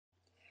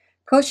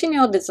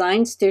Cochenille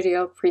Design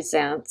Studio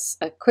presents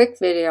a quick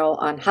video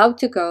on how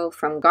to go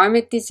from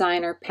Garment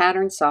Designer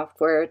pattern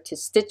software to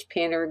Stitch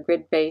Painter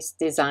grid-based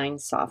design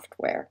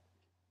software.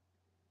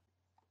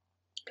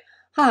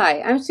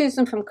 Hi, I'm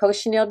Susan from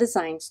Cochenille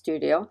Design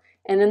Studio,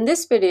 and in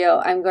this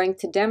video I'm going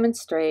to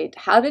demonstrate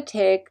how to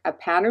take a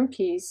pattern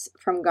piece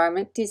from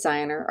Garment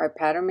Designer, our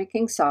pattern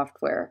making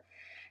software,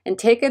 and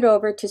take it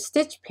over to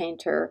Stitch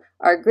Painter,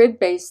 our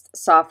grid-based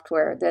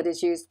software that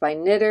is used by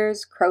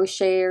knitters,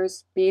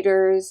 crocheters,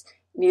 beaders,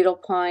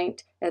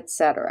 needlepoint,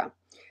 etc.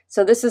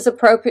 So this is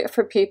appropriate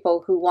for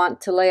people who want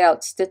to lay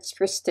out stitch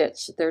for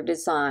stitch their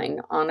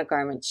design on a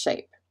garment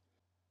shape.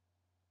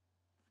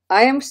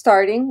 I am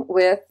starting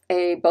with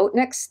a boat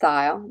neck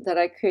style that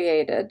I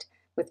created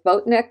with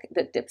boat neck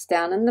that dips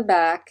down in the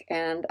back,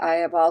 and I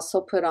have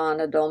also put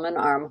on a dolman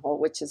armhole,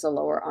 which is a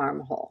lower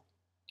armhole.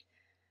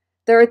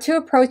 There are two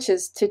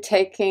approaches to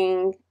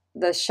taking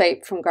the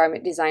shape from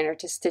Garment Designer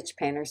to Stitch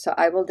Painter, so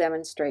I will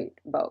demonstrate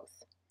both.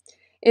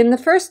 In the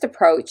first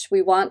approach,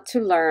 we want to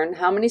learn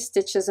how many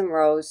stitches and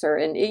rows are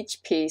in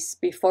each piece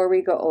before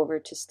we go over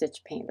to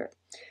Stitch Painter.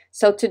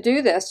 So to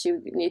do this,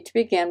 you need to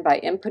begin by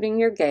inputting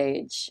your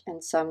gauge,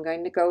 and so I'm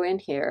going to go in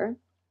here.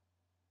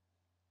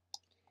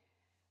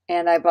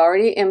 And I've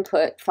already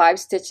input 5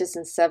 stitches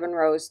and 7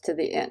 rows to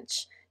the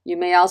inch. You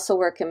may also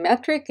work in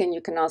metric, and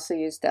you can also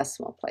use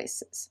decimal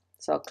places.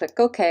 So I'll click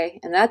OK,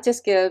 and that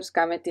just gives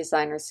Garment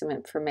Designer some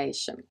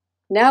information.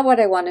 Now what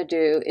I want to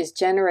do is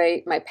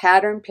generate my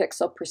pattern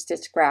pixel per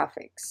stitch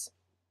graphics.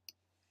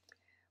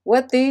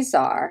 What these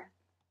are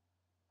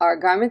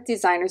Garment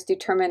Designer's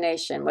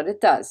determination. What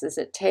it does is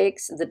it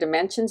takes the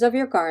dimensions of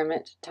your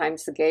garment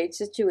times the gauge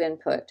that you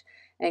input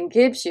and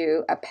gives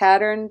you a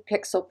pattern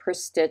pixel per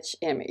stitch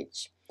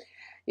image.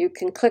 You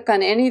can click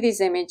on any of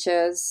these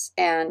images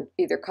and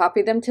either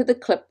copy them to the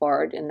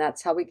clipboard, and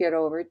that's how we get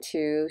over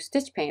to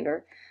Stitch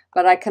Painter,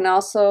 but I can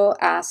also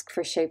ask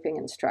for shaping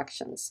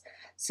instructions.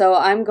 So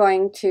I'm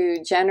going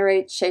to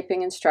generate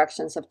shaping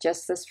instructions of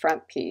just this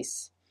front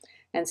piece.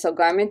 And so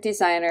Garment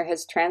Designer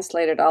has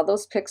translated all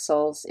those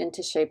pixels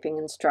into shaping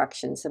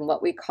instructions in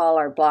what we call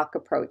our block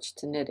approach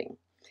to knitting.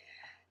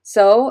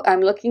 So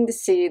I'm looking to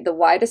see the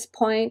widest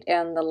point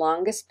and the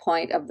longest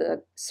point of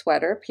the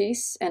sweater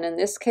piece, and in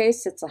this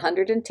case it's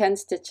 110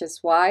 stitches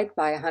wide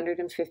by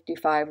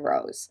 155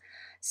 rows.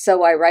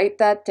 So I write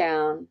that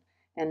down,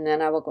 and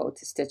then I will go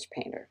to Stitch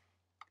Painter.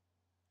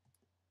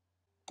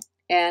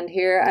 And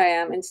here I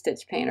am in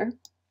Stitch Painter.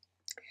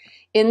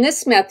 In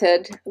this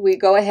method, we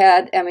go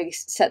ahead and we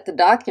set the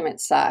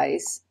document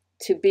size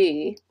to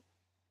be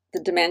the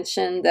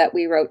dimension that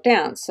we wrote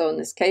down. So in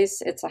this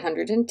case, it's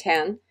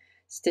 110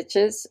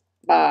 stitches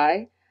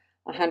by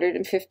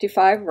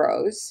 155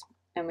 rows,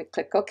 and we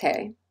click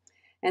OK.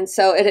 And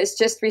so it has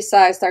just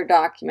resized our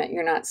document.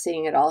 You're not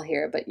seeing it all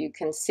here, but you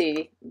can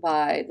see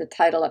by the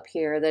title up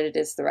here that it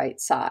is the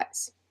right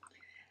size.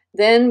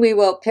 Then we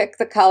will pick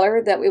the color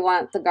that we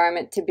want the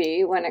garment to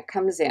be when it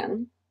comes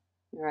in.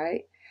 All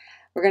right.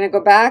 We're going to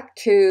go back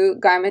to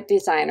Garment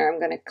Designer. I'm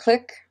going to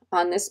click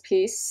on this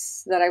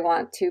piece that I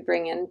want to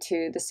bring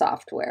into the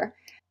software,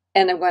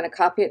 and I'm going to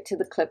copy it to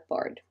the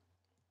clipboard.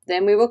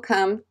 Then we will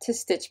come to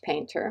Stitch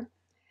Painter,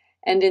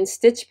 and in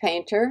Stitch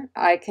Painter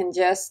I can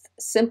just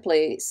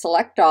simply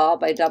select all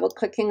by double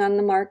clicking on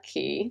the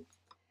marquee.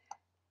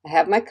 I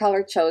have my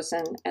color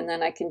chosen, and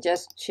then I can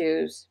just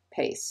choose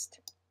Paste.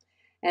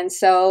 And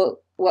so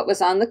what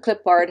was on the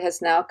clipboard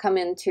has now come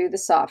into the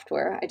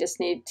software. I just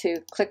need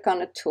to click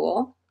on a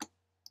tool,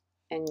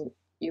 and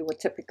you will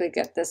typically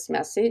get this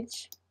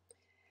message.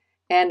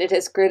 And it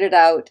has gridded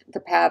out the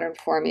pattern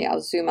for me.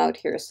 I'll zoom out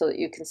here so that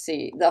you can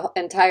see the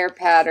entire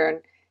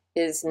pattern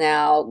is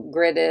now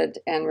gridded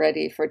and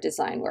ready for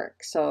design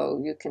work.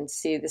 So you can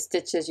see the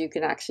stitches, you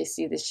can actually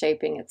see the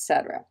shaping,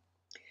 etc.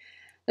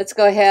 Let's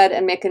go ahead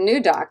and make a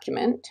new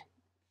document.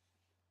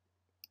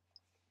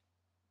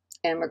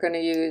 And we're going to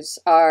use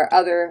our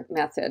other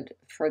method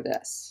for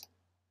this.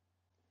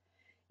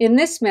 In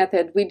this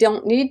method, we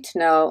don't need to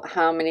know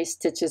how many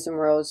stitches and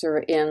rows are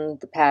in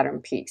the pattern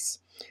piece.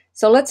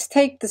 So let's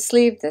take the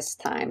sleeve this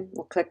time.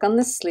 We'll click on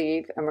the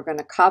sleeve, and we're going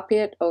to copy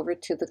it over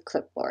to the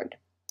clipboard.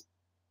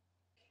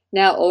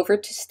 Now over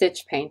to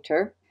Stitch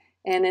Painter.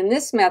 And in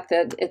this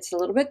method, it's a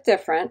little bit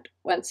different.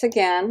 Once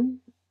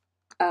again,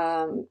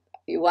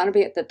 you want to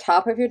be at the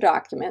top of your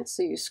document,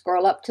 so you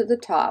scroll up to the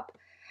top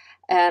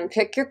and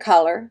pick your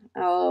color.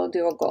 I'll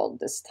do a gold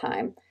this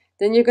time.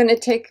 Then you're going to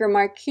take your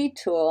marquee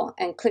tool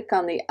and click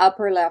on the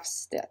upper left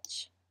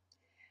stitch.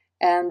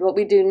 And what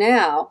we do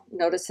now,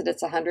 notice that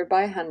it's 100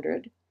 by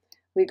 100.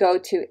 We go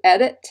to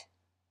Edit,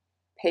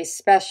 Paste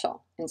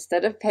Special.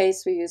 Instead of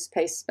Paste, we use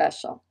Paste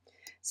Special.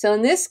 So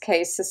in this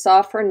case, the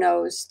software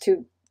knows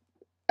to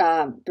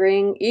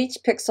bring each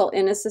pixel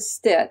in as a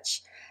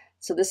stitch.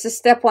 So this is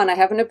step 1. I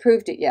haven't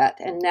approved it yet.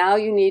 And now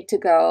you need to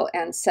go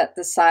and set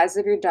the size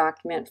of your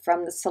document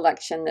from the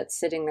selection that's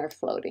sitting there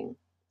floating.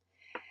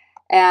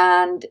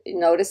 And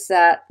notice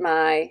that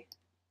my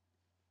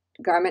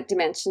garment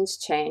dimensions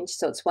change.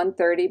 So it's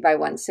 130 by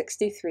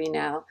 163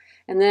 now.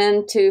 And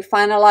then to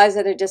finalize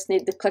it, I just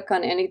need to click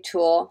on any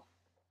tool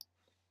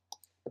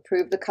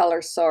approve the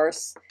color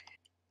source,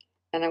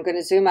 and I'm going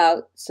to zoom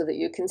out so that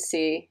you can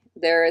see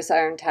there is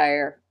our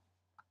entire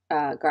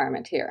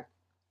garment here.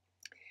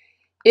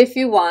 If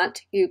you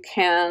want, you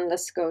can,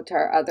 let's go to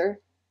our other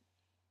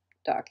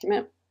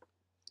document.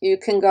 You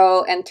can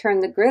go and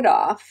turn the grid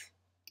off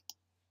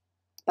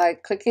by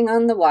clicking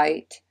on the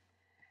white.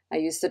 I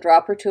use the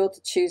dropper tool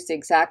to choose the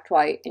exact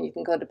white, and you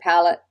can go to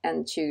palette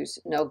and choose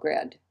no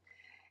grid.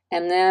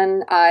 And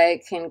then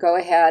I can go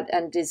ahead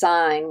and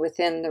design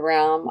within the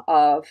realm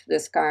of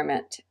this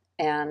garment,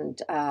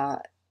 and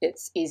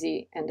it's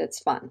easy and it's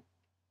fun.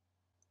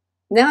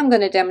 Now I'm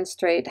going to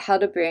demonstrate how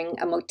to bring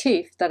a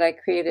motif that I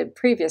created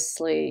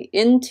previously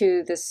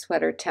into this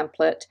sweater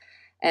template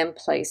and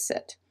place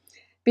it.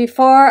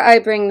 Before I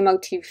bring the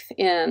motif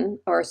in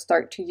or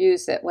start to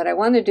use it, what I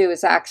want to do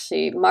is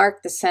actually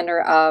mark the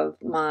center of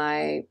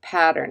my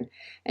pattern.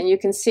 And you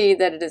can see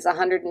that it is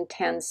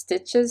 110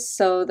 stitches,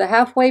 so the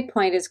halfway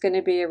point is going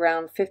to be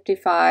around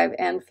 55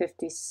 and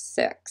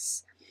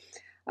 56.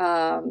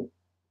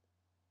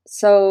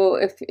 So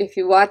if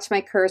you watch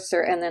my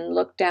cursor and then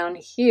look down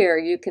here,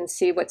 you can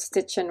see what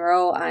stitch and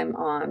row I'm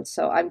on.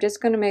 So I'm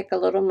just going to make a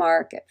little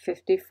mark at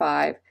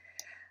 55.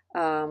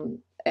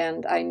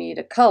 And I need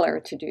a color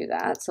to do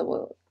that. So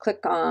we'll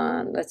click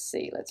on, let's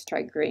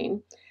try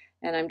green.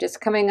 And I'm just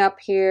coming up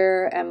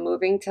here and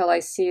moving till I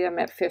see I'm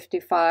at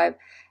 55.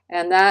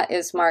 And that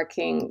is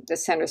marking the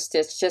center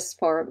stitch just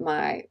for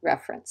my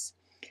reference.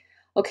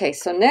 Okay,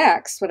 so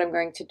next what I'm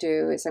going to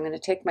do is I'm going to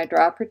take my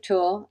dropper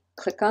tool,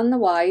 click on the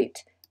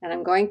white, and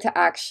I'm going to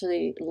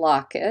actually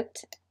lock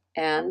it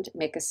and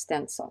make a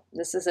stencil.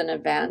 This is an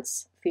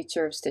advanced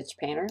feature of Stitch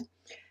Painter,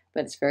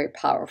 but it's very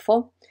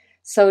powerful.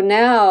 So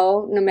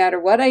now, no matter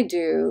what I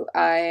do,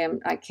 I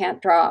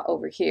can't draw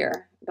over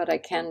here, but I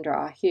can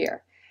draw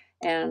here.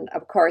 And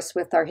of course,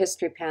 with our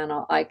history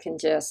panel, I can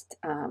just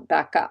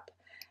back up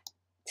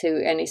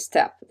to any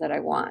step that I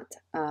want.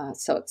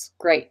 So it's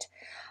great.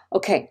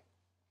 Okay,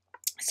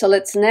 so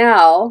let's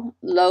now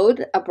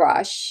load a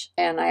brush,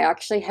 and I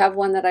actually have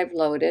one that I've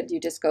loaded. You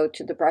just go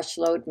to the brush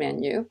load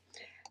menu,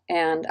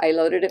 and I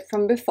loaded it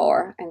from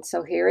before, and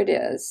so here it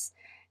is.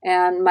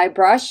 And my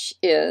brush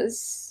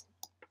is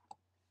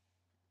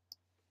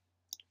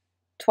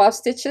 12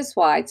 stitches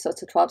wide, so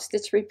it's a 12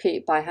 stitch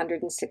repeat by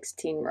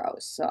 116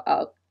 rows. So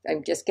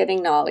I'm just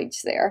getting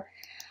knowledge there.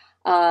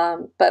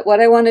 But what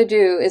I want to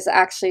do is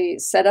actually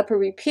set up a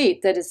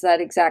repeat that is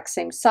that exact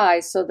same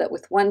size, so that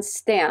with one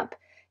stamp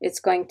it's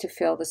going to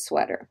fill the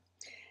sweater.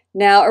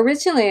 Now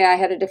originally I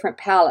had a different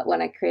palette when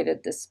I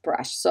created this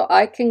brush, so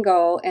I can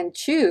go and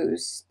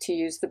choose to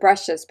use the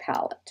brushes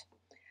palette.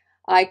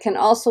 I can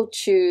also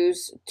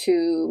choose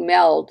to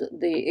meld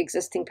the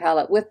existing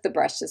palette with the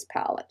brushes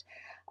palette.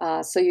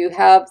 So you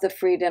have the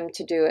freedom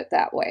to do it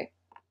that way.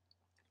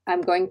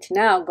 I'm going to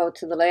now go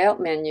to the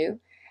layout menu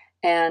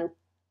and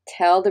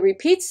tell the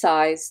repeat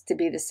size to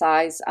be the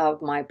size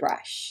of my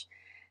brush.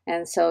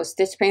 And so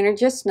Stitch Painter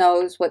just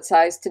knows what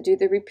size to do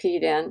the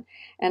repeat in.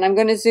 And I'm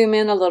going to zoom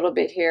in a little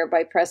bit here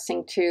by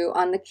pressing 2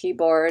 on the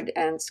keyboard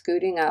and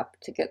scooting up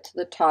to get to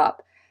the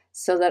top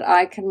so that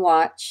I can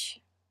watch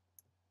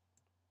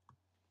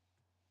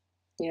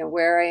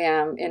where I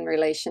am in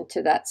relation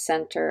to that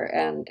center,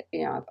 and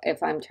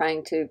if I'm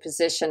trying to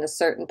position a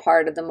certain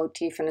part of the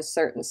motif in a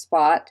certain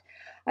spot,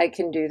 I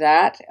can do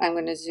that. I'm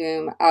going to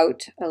zoom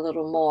out a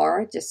little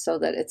more just so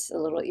that it's a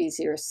little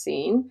easier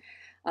seen,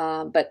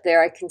 but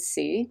there I can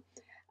see.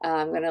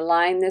 I'm going to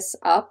line this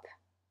up,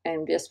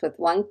 and just with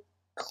one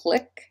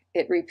click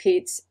it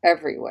repeats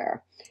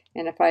everywhere.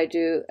 And if I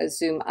do a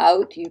zoom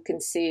out, you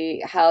can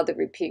see how the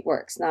repeat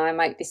works. Now I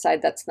might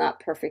decide that's not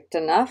perfect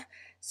enough,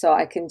 so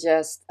I can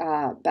just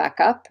back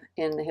up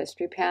in the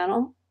history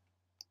panel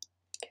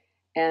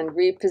and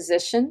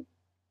reposition.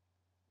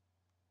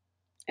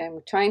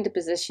 I'm trying to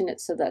position it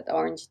so that the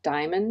orange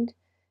diamond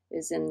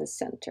is in the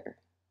center.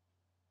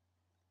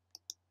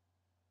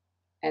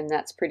 And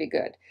that's pretty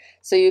good.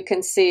 So you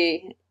can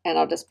see, and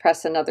I'll just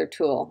press another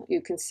tool, you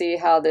can see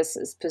how this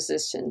is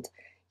positioned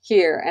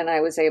here, and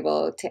I was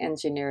able to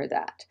engineer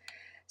that.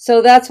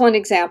 So that's one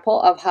example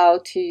of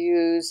how to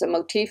use a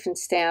motif and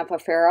stamp a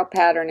ferrule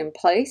pattern in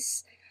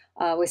place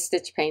with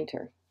Stitch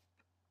Painter.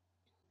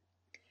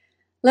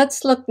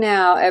 Let's look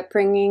now at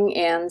bringing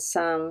in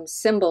some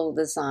symbol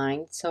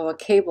design, so a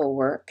cable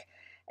work.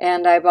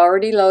 And I've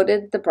already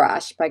loaded the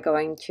brush by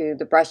going to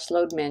the brush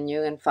load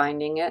menu and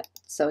finding it.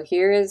 So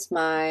here is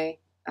my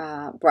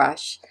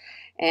brush,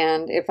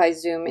 and if I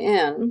zoom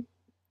in,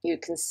 you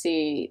can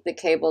see the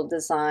cable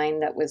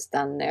design that was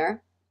done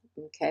there.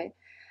 Okay,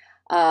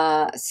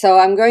 so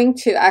I'm going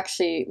to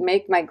actually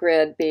make my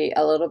grid be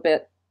a little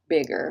bit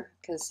bigger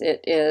because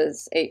it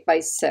is 8 by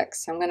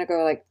 6. I'm going to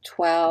go like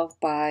 12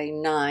 by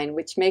 9,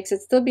 which makes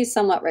it still be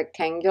somewhat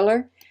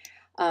rectangular,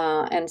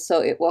 and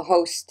so it will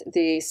host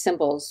the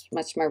symbols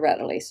much more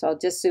readily. So I'll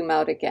just zoom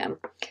out again.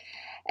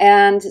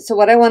 And so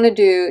what I want to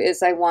do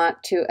is I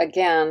want to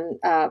again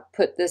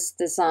put this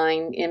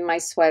design in my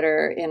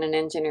sweater in an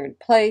engineered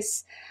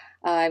place.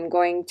 I'm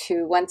going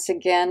to once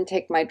again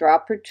take my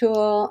dropper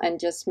tool and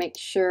just make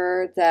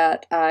sure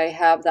that I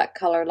have that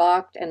color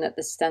locked and that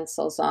the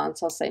stencil's on.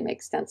 So I'll say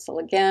make stencil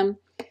again.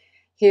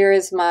 Here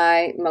is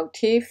my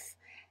motif,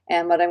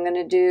 and what I'm going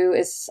to do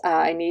is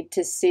I need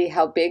to see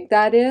how big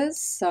that is.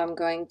 So I'm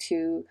going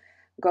to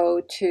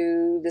go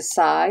to the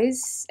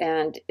size,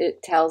 and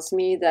it tells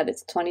me that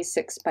it's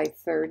 26 by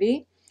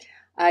 30.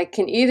 I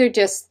can either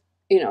just,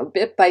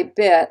 bit by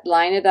bit,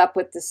 line it up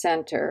with the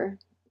center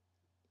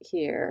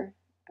here.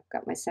 I've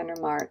got my center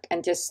mark,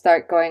 and just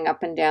start going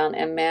up and down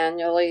and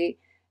manually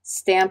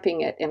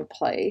stamping it in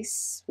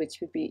place, which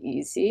would be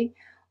easy.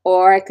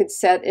 Or I could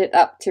set it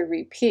up to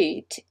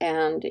repeat,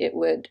 and it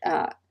would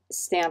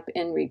stamp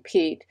in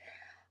repeat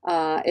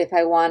if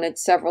I wanted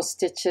several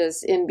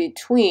stitches in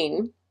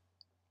between.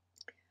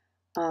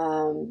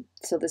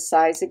 So the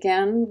size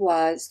again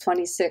was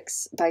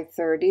 26 by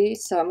 30.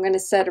 So I'm going to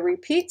set a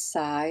repeat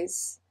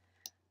size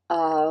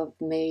of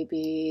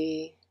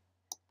maybe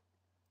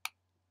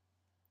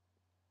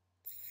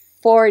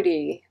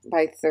 40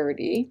 by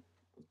 30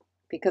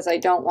 because I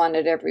don't want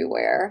it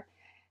everywhere.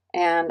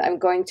 And I'm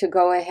going to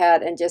go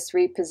ahead and just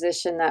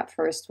reposition that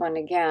first one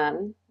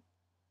again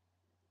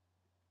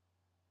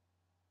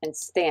and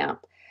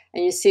stamp.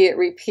 And you see it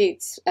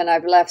repeats, and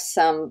I've left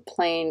some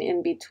plain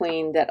in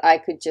between that I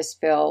could just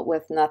fill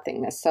with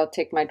nothingness. So I'll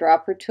take my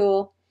dropper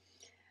tool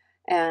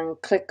and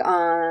click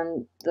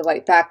on the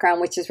white background,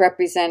 which is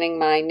representing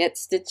my knit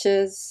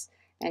stitches,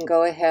 and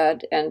go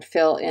ahead and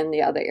fill in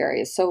the other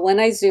areas. So when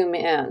I zoom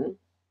in,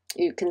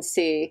 you can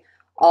see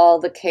all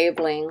the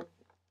cabling.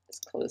 Let's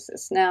close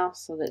this now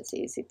so that it's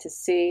easy to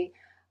see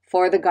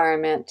for the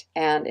garment,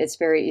 and it's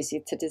very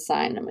easy to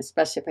design them,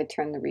 especially if I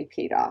turn the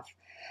repeat off.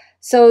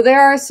 So there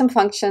are some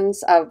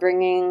functions of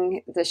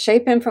bringing the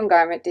shape in from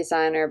Garment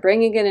Designer,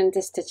 bringing it into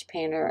Stitch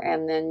Painter,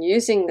 and then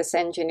using this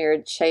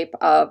engineered shape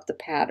of the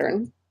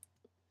pattern,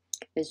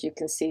 as you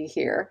can see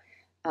here,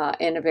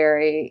 in a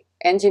very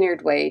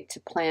engineered way to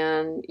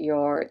plan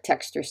your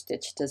texture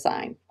stitch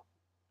design.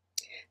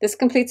 This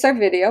completes our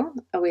video.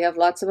 We have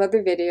lots of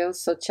other videos,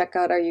 so check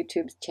out our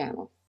YouTube channel.